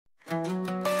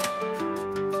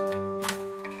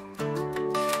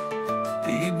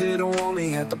didn't want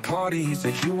me at the party. You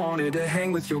said you wanted to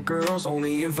hang with your girls,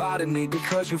 only invited me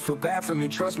because you feel bad for me.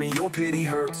 Trust me, your pity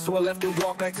hurts. So I left and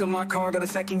walked back to my car, got a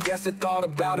second guess and thought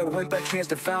about it. Went back,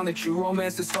 chanced and found that you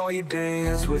romanced it, saw you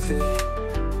dance with it.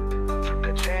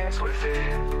 The chance with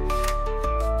it.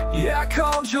 Yeah, I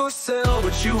called your cell,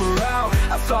 but you were out.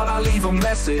 I thought I'd leave a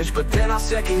message, but then I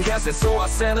second guessed it. So I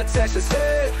sent a text that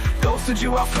said, ghosted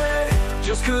you, I fled.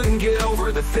 Just couldn't get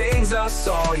over the things I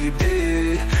saw you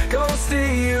did.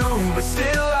 Ghosted you, but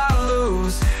still I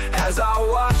lose as I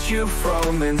watch you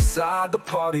from inside the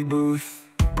party booth.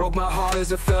 Broke my heart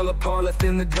as it fell apart, left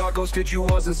in the dark. Ghosted you,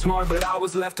 wasn't smart, but I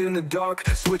was left in the dark.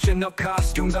 Switching up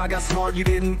costumes, I got smart. You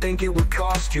didn't think it would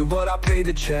cost you, but I paid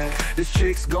the check. This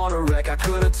chick's gonna wreck. I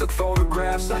could've took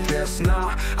photographs, I guess.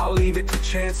 Nah, I'll leave it to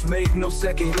chance. Make no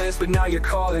second glance, but now you're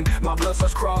calling. My blood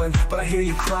starts crawling, but I hear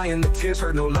you crying. The tears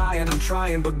hurt, no lying. I'm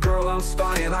trying, but girl, I'm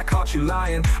spying. I caught you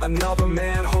lying. Another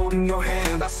man holding your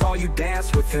hand. I saw you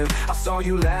dance with him, I saw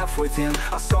you laugh with him,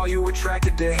 I saw you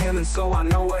attracted to him. And so I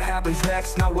know what happens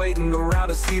next. Not waiting around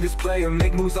to see this player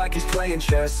make moves like he's playing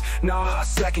chess. Nah, I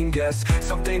second guess.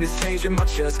 Something has changed in my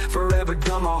chest. Forever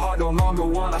done, my heart no longer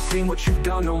one. I've seen what you've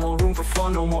done. No more room for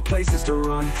fun, no more places to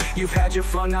run. You've had your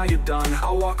fun, now you're done.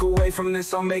 I'll walk away from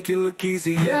this, I'll make it look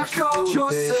easy. Yeah, I called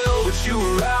your cell, but you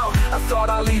were out. I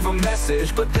thought I'd leave a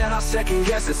message, but then I second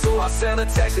guessed it. So I sent a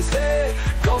text that said,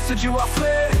 ghosted you, I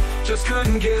fled. Just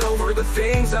couldn't get over the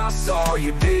things I saw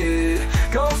you did.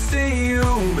 Ghosted you,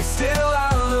 but still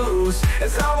I lose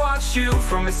as I watch you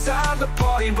from inside the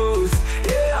party booth.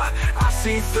 Yeah, I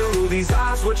see through these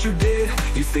eyes what you did.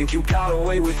 You think you got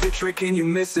away with the trick and you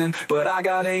missing, but I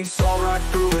got aim, saw right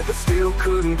through it, but still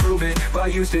couldn't prove it. But I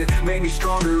used it, made me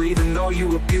stronger even though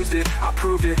you abused it. I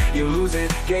proved it, you lose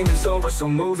it, game is over, so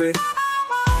move it.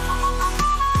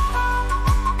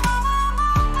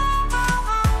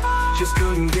 Just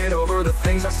couldn't get over the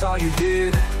things I saw you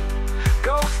did.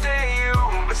 Ghosted you,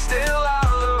 but still I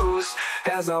lose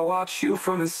as I watch you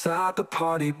from inside the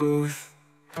party booth.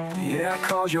 Yeah, I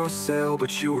called your cell,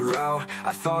 but you were out.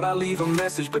 I thought I'd leave a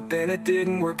message, but then it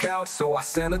didn't work out. So I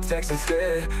sent a text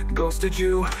instead, ghosted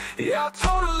you. Yeah, I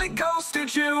totally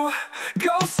ghosted you.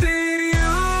 Ghosted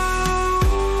you.